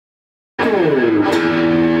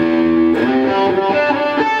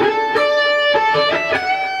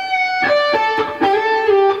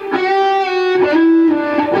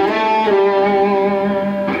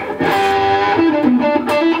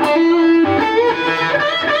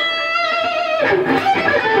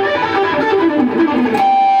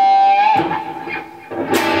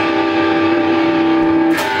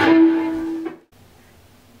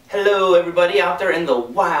out there in the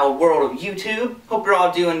wild world of YouTube. Hope you're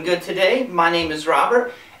all doing good today. My name is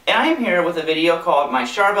Robert, and I am here with a video called My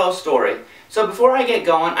Charvel Story. So before I get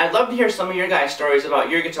going, I'd love to hear some of your guys' stories about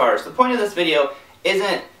your guitars. The point of this video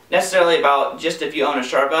isn't necessarily about just if you own a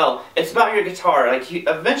Charvel. It's about your guitar.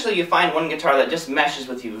 Eventually you find one guitar that just meshes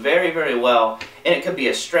with you very, very well. And it could be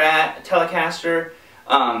a Strat, a Telecaster,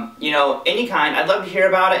 you know, any kind. I'd love to hear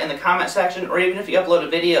about it in the comment section, or even if you upload a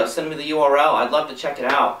video, send me the URL. I'd love to check it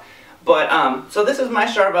out. But, so this is my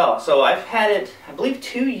Charvel. So I've had it, I believe,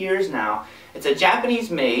 2 years now. It's a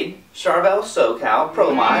Japanese-made Charvel SoCal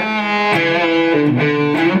Pro Mod.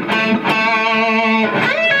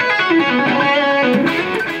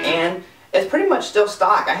 And it's pretty much still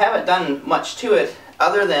stock. I haven't done much to it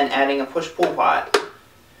other than adding a push-pull pot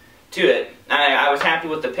to it. I was happy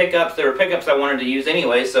with the pickups. There were pickups I wanted to use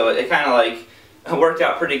anyway, so it kind of like worked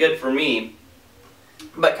out pretty good for me.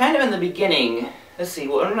 But kind of in the beginning, let's see,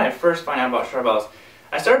 when did I first find out about Charvels?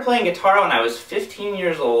 I started playing guitar when I was 15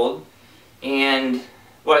 years old, and,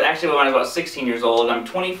 well, actually when I was about 16 years old. I'm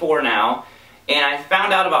 24 now, and I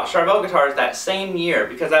found out about Charvel guitars that same year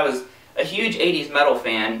because I was a huge 80s metal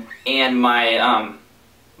fan, and my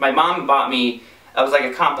mom bought me, it was like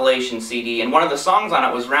a compilation CD, and one of the songs on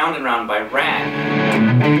it was Round and Round by Rat.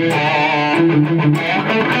 And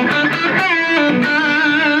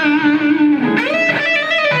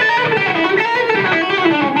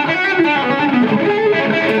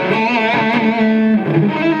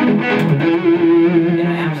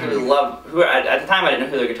I absolutely love, at the time I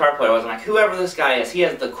didn't know who the guitar player was. I'm like, whoever this guy is, he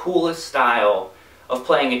has the coolest style of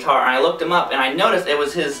playing guitar. And I looked him up and I noticed it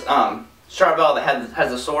was his Charvel that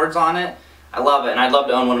has the swords on it. I love it, and I'd love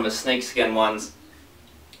to own one of his snakeskin ones.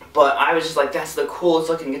 But I was just like, that's the coolest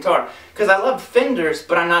looking guitar. Because I love Fenders,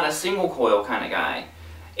 but I'm not a single coil kind of guy.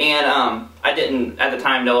 And I didn't at the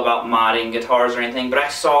time know about modding guitars or anything, but I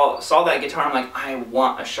saw that guitar, I'm like, I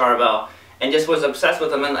want a Charvel. And just was obsessed with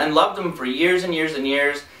them and loved them for years and years and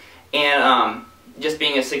years. And just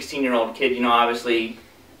being a 16-year-old kid, you know, obviously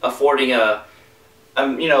affording a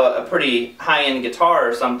pretty high-end guitar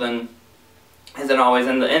or something isn't always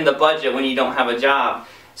in the budget when you don't have a job.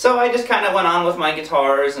 So I just kind of went on with my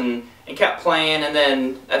guitars and kept playing, and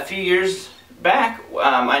then a few years back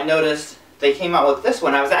I noticed they came out with this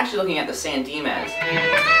one. I was actually looking at the San Dimas.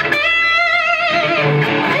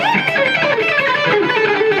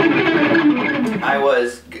 I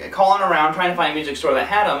was calling around trying to find a music store that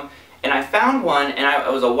had them, and I found one, and it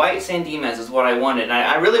was a white San Dimas is what I wanted. And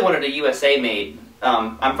I really wanted a USA made.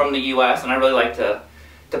 I'm from the US, and I really like to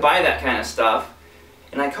buy that kind of stuff.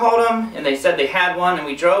 And I called them, and they said they had one, and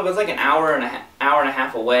we drove. It was like an hour and a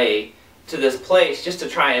half away to this place just to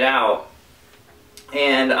try it out.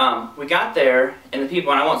 And we got there, and the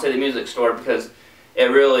people, and I won't say the music store because it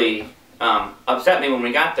really upset me when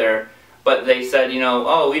we got there, but they said, you know,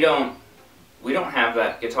 oh, we don't have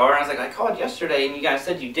that guitar. And I was like, I called yesterday, and you guys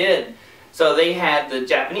said you did. So they had the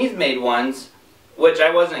Japanese-made ones, which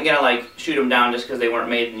I wasn't going to like shoot them down just because they weren't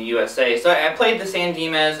made in the USA. So I played the San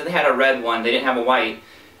Dimas, and they had a red one. They didn't have a white.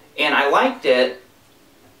 And I liked it,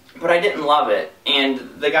 but I didn't love it.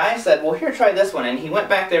 And the guy said, well, here, try this one. And he went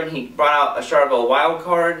back there and he brought out a Charvel Wild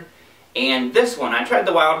Card and this one. I tried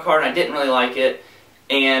the Wild Card and I didn't really like it.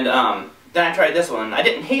 And then I tried this one. I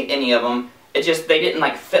didn't hate any of them. It just, they didn't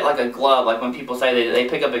like fit like a glove, like when people say they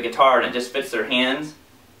pick up a guitar and it just fits their hands.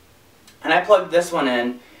 And I plugged this one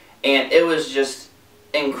in, and it was just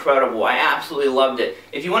incredible. I absolutely loved it.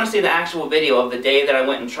 If you want to see the actual video of the day that I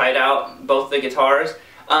went and tried out both the guitars,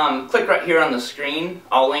 click right here on the screen.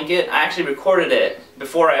 I'll link it. I actually recorded it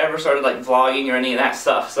before I ever started like vlogging or any of that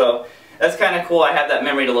stuff, so that's kind of cool. I have that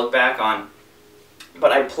memory to look back on.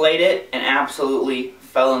 But I played it and absolutely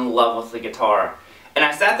fell in love with the guitar. And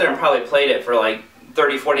I sat there and probably played it for like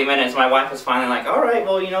 30-40 minutes. My wife was finally like, alright,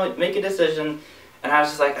 well, you know, make a decision. And I was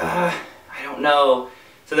just like, I don't know.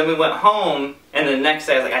 So then we went home, and the next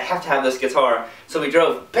day I was like, I have to have this guitar. So we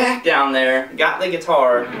drove back down there, got the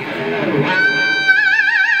guitar.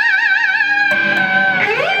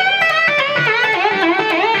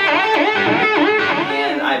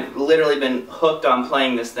 And I've literally been hooked on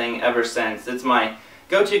playing this thing ever since. It's my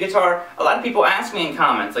go-to guitar. A lot of people ask me in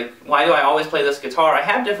comments, like, why do I always play this guitar? I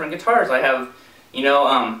have different guitars. I have, you know,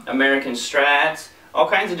 American Strats, all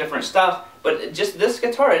kinds of different stuff. But just this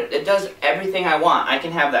guitar, it does everything I want. I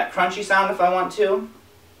can have that crunchy sound if I want to.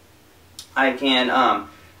 I can,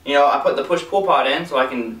 you know, I put the push-pull pot in so I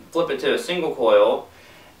can flip it to a single coil.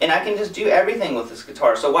 And I can just do everything with this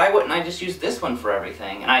guitar. So why wouldn't I just use this one for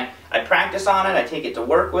everything? And I practice on it. I take it to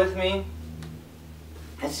work with me.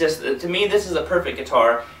 It's just, to me, this is a perfect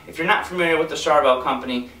guitar. If you're not familiar with the Charvel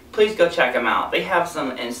company, please go check them out. They have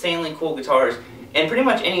some insanely cool guitars in pretty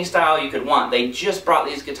much any style you could want. They just brought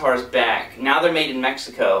these guitars back. Now they're made in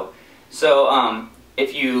Mexico. So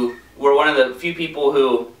if you were one of the few people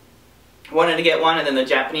who wanted to get one and then the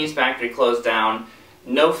Japanese factory closed down,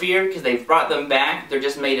 no fear, because they've brought them back. They're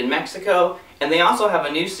just made in Mexico. And they also have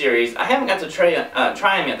a new series. I haven't got to try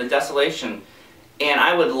them yet, the Desolation. And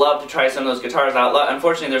I would love to try some of those guitars out.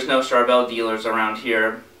 Unfortunately, there's no Charvel dealers around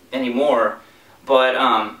here anymore. But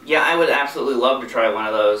yeah, I would absolutely love to try one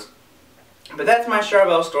of those. But that's my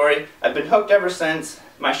Charvel story. I've been hooked ever since.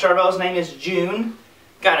 My Charvel's name is June.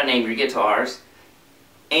 Gotta name your guitars.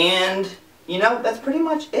 And, you know, that's pretty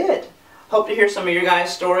much it. Hope to hear some of your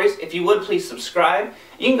guys' stories. If you would, please subscribe.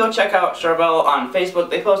 You can go check out Charvel on Facebook.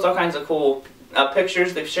 They post all kinds of cool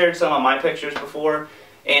pictures. They've shared some of my pictures before.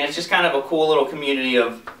 And it's just kind of a cool little community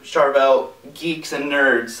of Charvel geeks and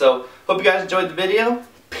nerds. So, hope you guys enjoyed the video.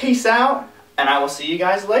 Peace out, and I will see you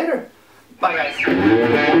guys later. Bye,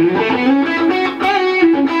 guys.